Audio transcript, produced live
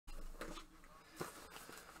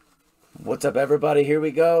What's up, everybody? Here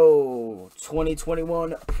we go.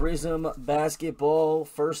 2021 Prizm Basketball.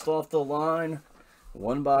 First off the line,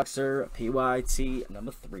 one boxer, PYT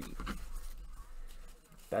number 3.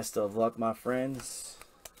 Best of luck, my friends.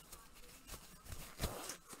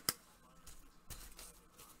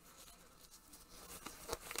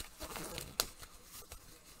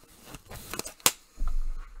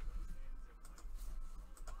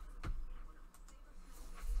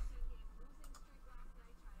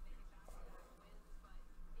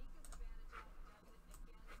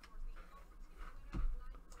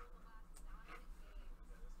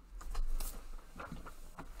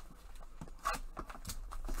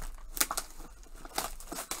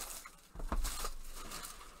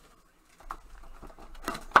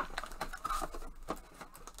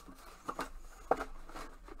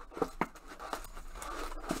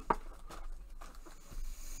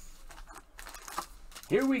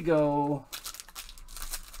 Here we go.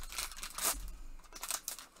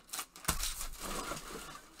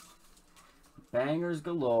 Bangers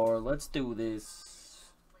galore. Let's do this.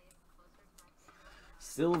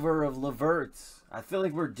 Silver of Levert. I feel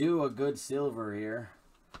like we're due a good silver here.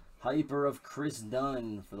 Hyper of Chris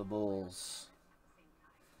Dunn for the Bulls.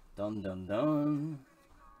 Dun dun dun.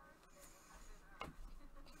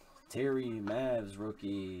 Terry Mavs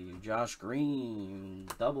rookie. Josh Green.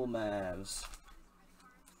 Double Mavs.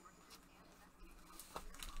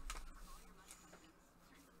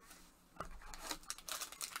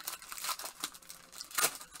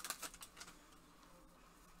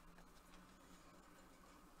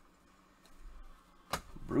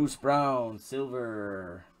 Bruce Brown,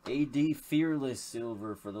 silver. AD Fearless,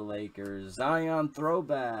 silver for the Lakers. Zion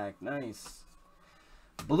throwback, nice.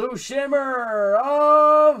 Blue shimmer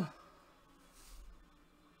of...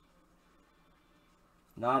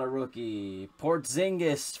 not a rookie.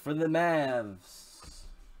 Porzingis for the Mavs.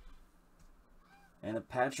 And a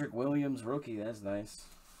Patrick Williams rookie, that's nice.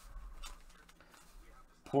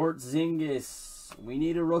 Porzingis. We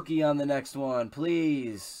need a rookie on the next one,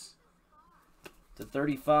 please. To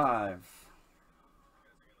 35.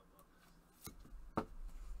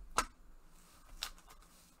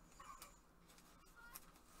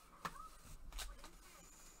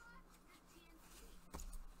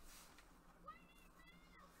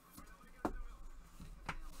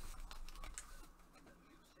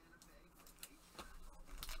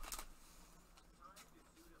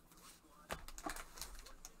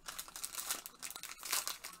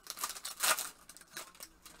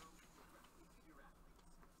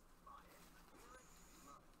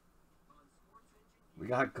 We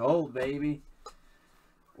got gold, baby.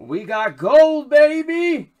 We got gold,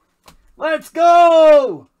 baby. Let's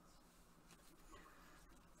go.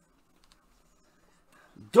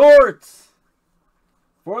 Dort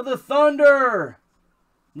for the Thunder.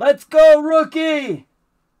 Let's go, rookie.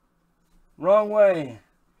 Wrong way.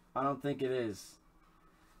 I don't think it is.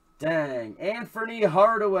 Dang. Anthony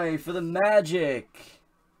Hardaway for the Magic.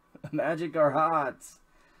 Magic are hot.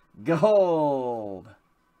 Gold.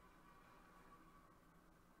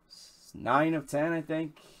 9 of 10, I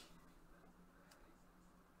think.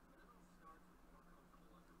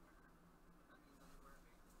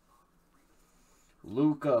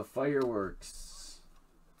 Luka fireworks.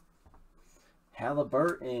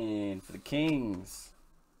 Halliburton for the Kings.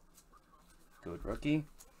 Good rookie.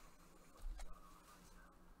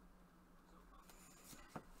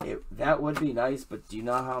 That would be nice, but do you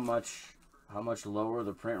know how much lower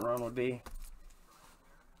the print run would be?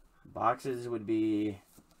 Boxes would be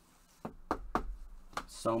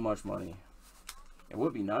so much money. It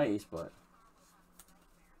would be nice, but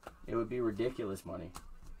it would be ridiculous money.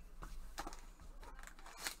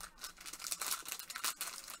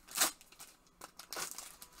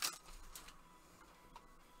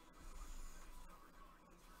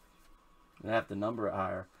 I have to number it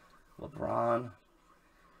higher. LeBron.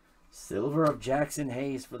 Silver of Jackson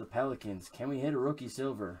Hayes for the Pelicans. Can we hit a rookie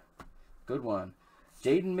silver? Good one.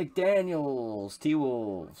 Jaden McDaniels,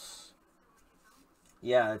 T-Wolves.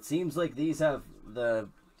 Yeah, it seems like these have the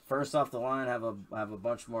first off the line have a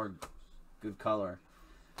bunch more good color.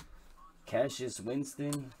 Cassius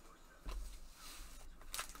Winston.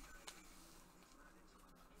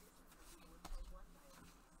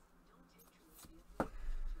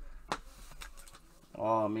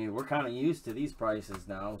 Oh, I mean, we're kind of used to these prices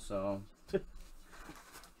now, so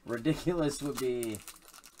ridiculous would be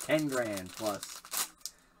 10 grand plus.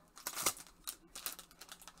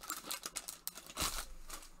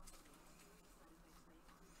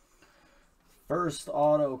 First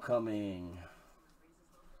auto coming.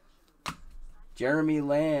 Jeremy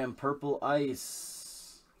Lamb, Purple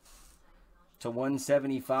Ice.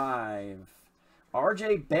 /175.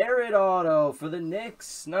 RJ Barrett auto for the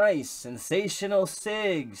Knicks. Nice. Sensational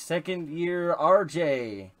Sig. Second year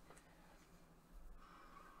RJ.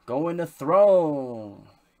 Going to Throne.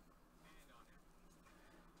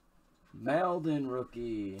 Malden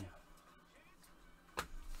rookie.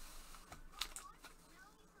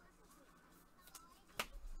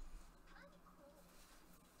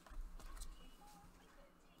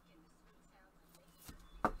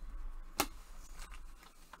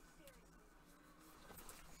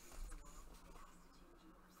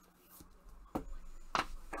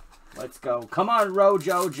 Let's go. Come on,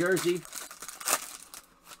 Rojo jersey.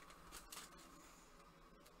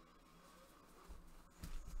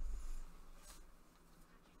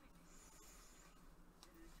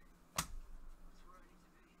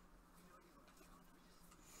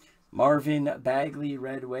 Marvin Bagley,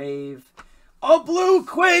 Red Wave. A blue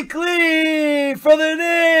quickly for the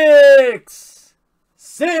Knicks.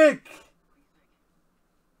 Sick.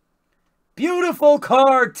 Beautiful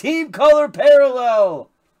card. Team color parallel.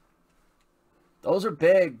 Those are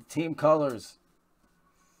big team colors.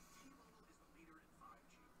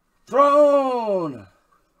 Throne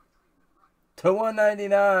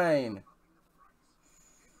 /199.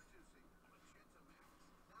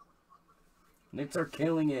 Knicks are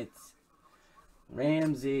killing it.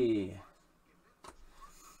 Ramsey.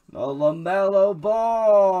 The LaMelo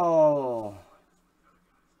Ball.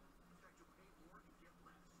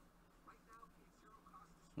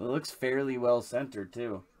 It looks fairly well centered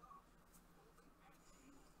too.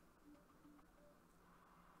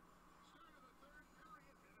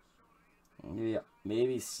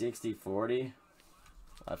 Maybe 60-40.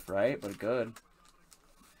 Left, right, but good.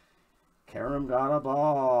 Karam got a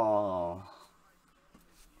ball.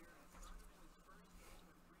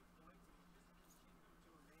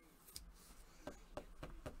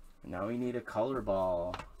 Now we need a color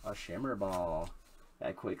ball. A shimmer ball.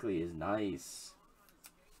 That quickly is nice.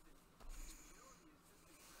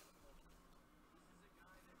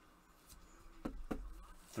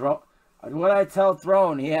 Throw. What I tell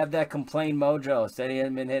Throne, he had that complain mojo. Said he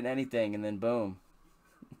hadn't been hitting anything, and then boom.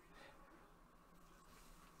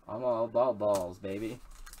 I'm all about balls, baby.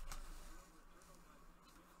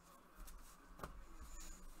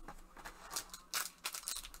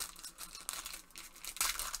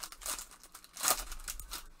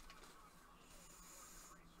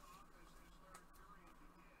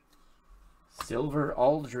 Silver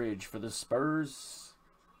Aldridge for the Spurs.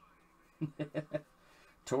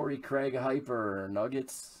 Torrey Craig Hyper,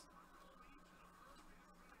 Nuggets.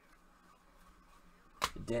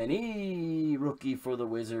 Denny, rookie for the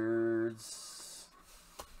Wizards.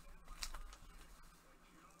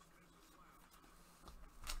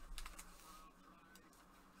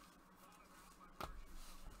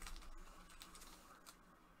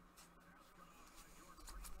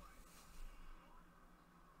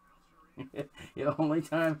 The only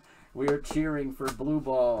time we are cheering for blue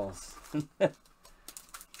balls.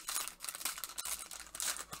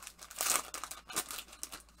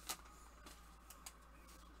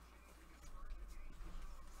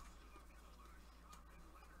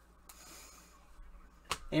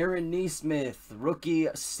 Aaron Nesmith, rookie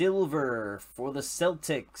silver for the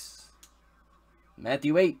Celtics.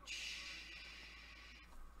 Matthew H.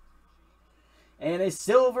 And a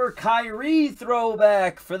silver Kyrie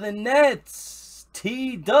throwback for the Nets.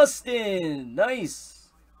 T. Dustin. Nice.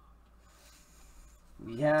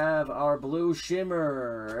 We have our blue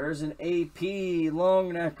shimmer. There's an AP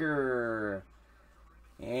Longnecker.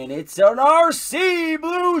 And it's an RC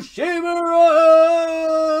blue shimmer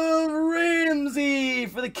of Ramsey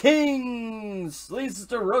for the Kings. At least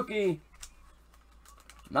it's a rookie.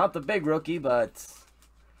 Not the big rookie, but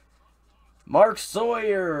Mark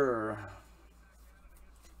Sawyer.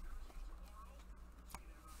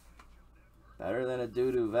 Better than a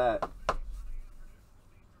doo-doo vet.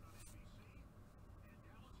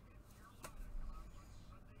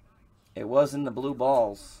 It was in the blue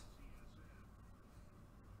balls.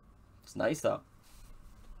 It's nice though.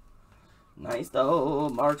 Nice though,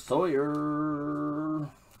 Mark Sawyer.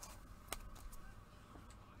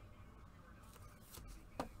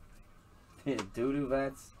 Doo-doo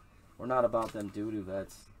vets. We're not about them doo-doo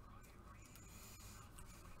vets.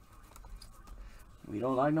 We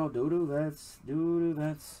don't like no doo-doo vets. Doo-doo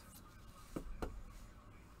vets.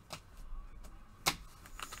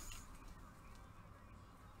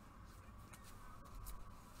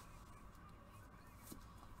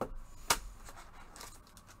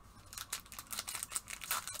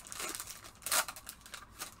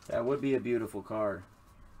 That would be a beautiful card.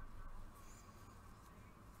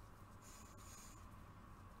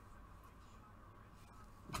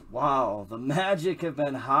 Wow, the Magic have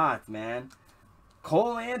been hot, man.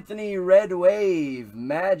 Cole Anthony, Red Wave,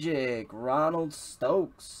 Magic, Ronald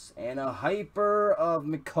Stokes, and a hyper of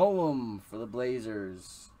McCollum for the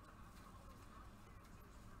Blazers.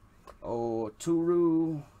 Oh,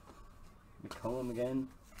 Turu, McCollum again.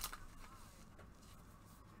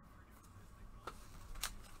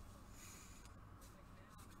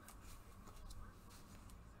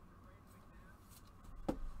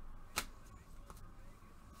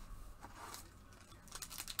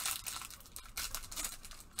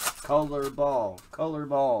 Color ball, color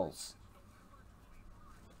balls.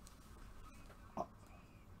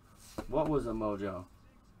 What was a mojo?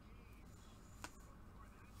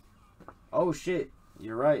 Oh shit,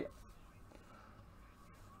 you're right.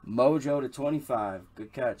 Mojo to 25.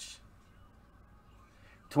 Good catch.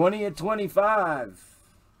 20 at 25.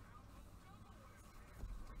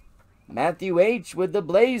 Matthew H with the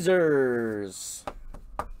Blazers.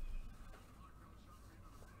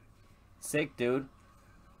 Sick, dude.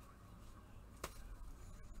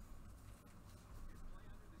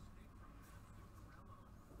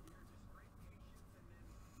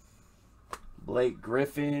 Blake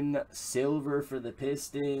Griffin, silver for the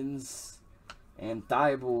Pistons. And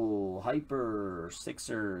Thibault, hyper,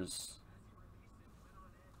 Sixers.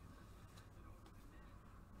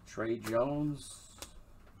 Trey Jones.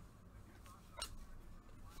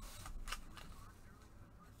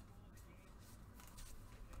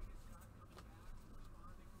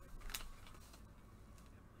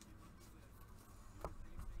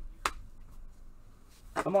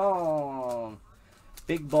 Come on.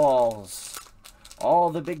 Big balls.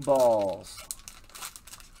 All the big balls.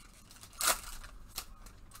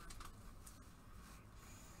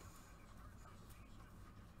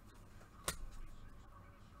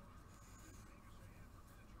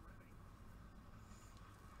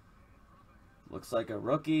 Looks like a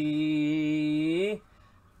rookie.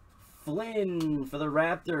 Flynn for the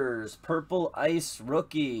Raptors. Purple Ice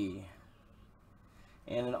rookie.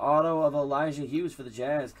 And an auto of Elijah Hughes for the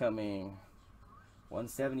Jazz coming.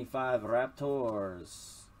 175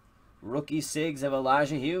 Raptors. Rookie Sigs of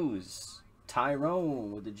Elijah Hughes.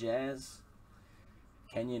 Tyrone with the Jazz.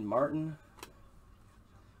 Kenyon Martin.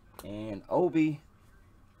 And Obi.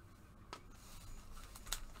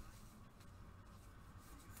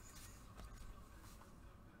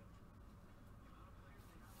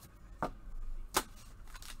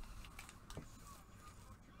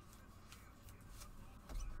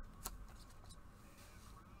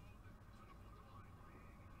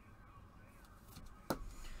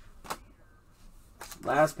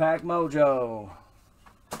 Last pack mojo.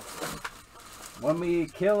 When we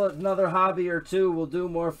kill another hobby or two, we'll do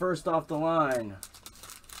more first off the line.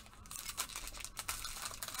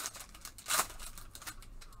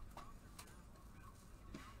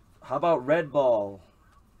 How about red ball?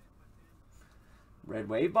 Red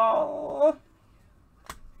wave ball.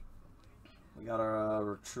 We got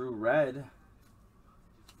our true red.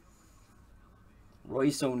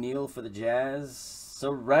 Royce O'Neal for the Jazz.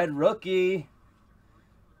 So red rookie.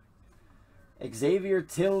 Xavier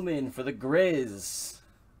Tillman for the Grizz.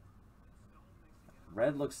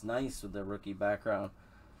 Red looks nice with the rookie background.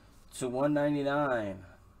 To 199.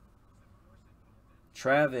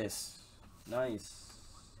 Travis. Nice.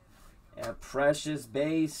 And Precious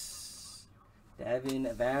base. Devin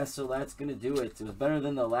Vassell. That's going to do it. It was better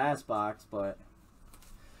than the last box, but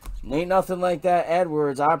ain't nothing like that,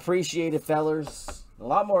 Edwards. I appreciate it, fellers. A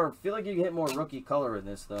lot more. I feel like you can hit more rookie color in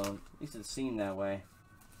this, though. At least it seemed that way.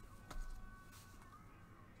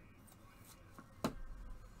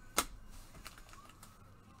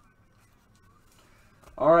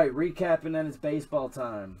 All right, recapping, then it's baseball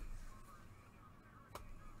time.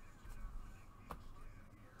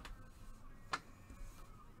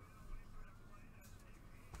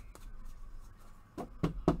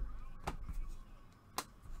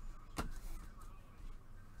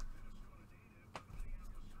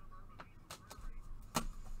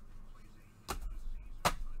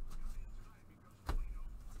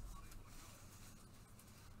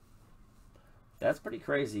 That's pretty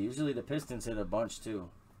crazy. Usually the Pistons hit a bunch too.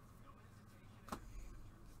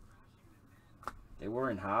 They were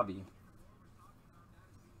in hobby.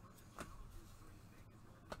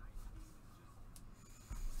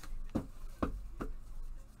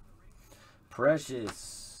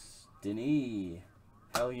 Precious. Denis.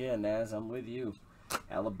 Hell yeah, Naz, I'm with you.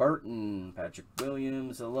 Halliburton. Patrick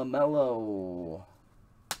Williams. LaMelo.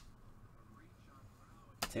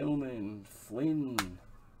 Tillman. Flynn.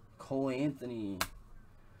 Cole Anthony.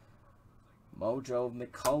 Mojo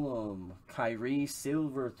McCollum. Kyrie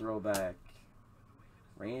Silver throwback.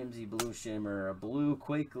 Ramsey blue shimmer. A blue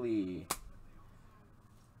Quickly.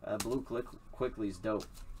 Blue Quickly's dope.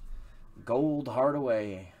 Gold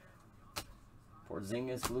Hardaway.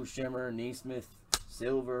 Porzingis blue shimmer. Neesmith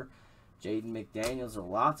silver. Jaden McDaniels.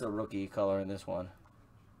 Lots of rookie color in this one.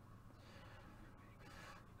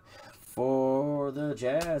 For the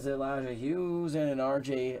Jazz, Elijah Hughes and an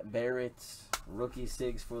RJ Barrett rookie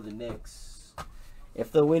sigs for the Knicks.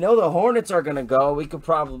 If we know the Hornets are gonna go, we could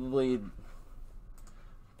probably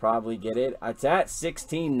get it. It's at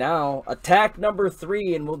 16 now. Attack number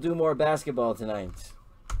 3, and we'll do more basketball tonight.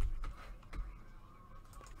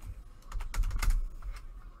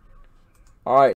 All right.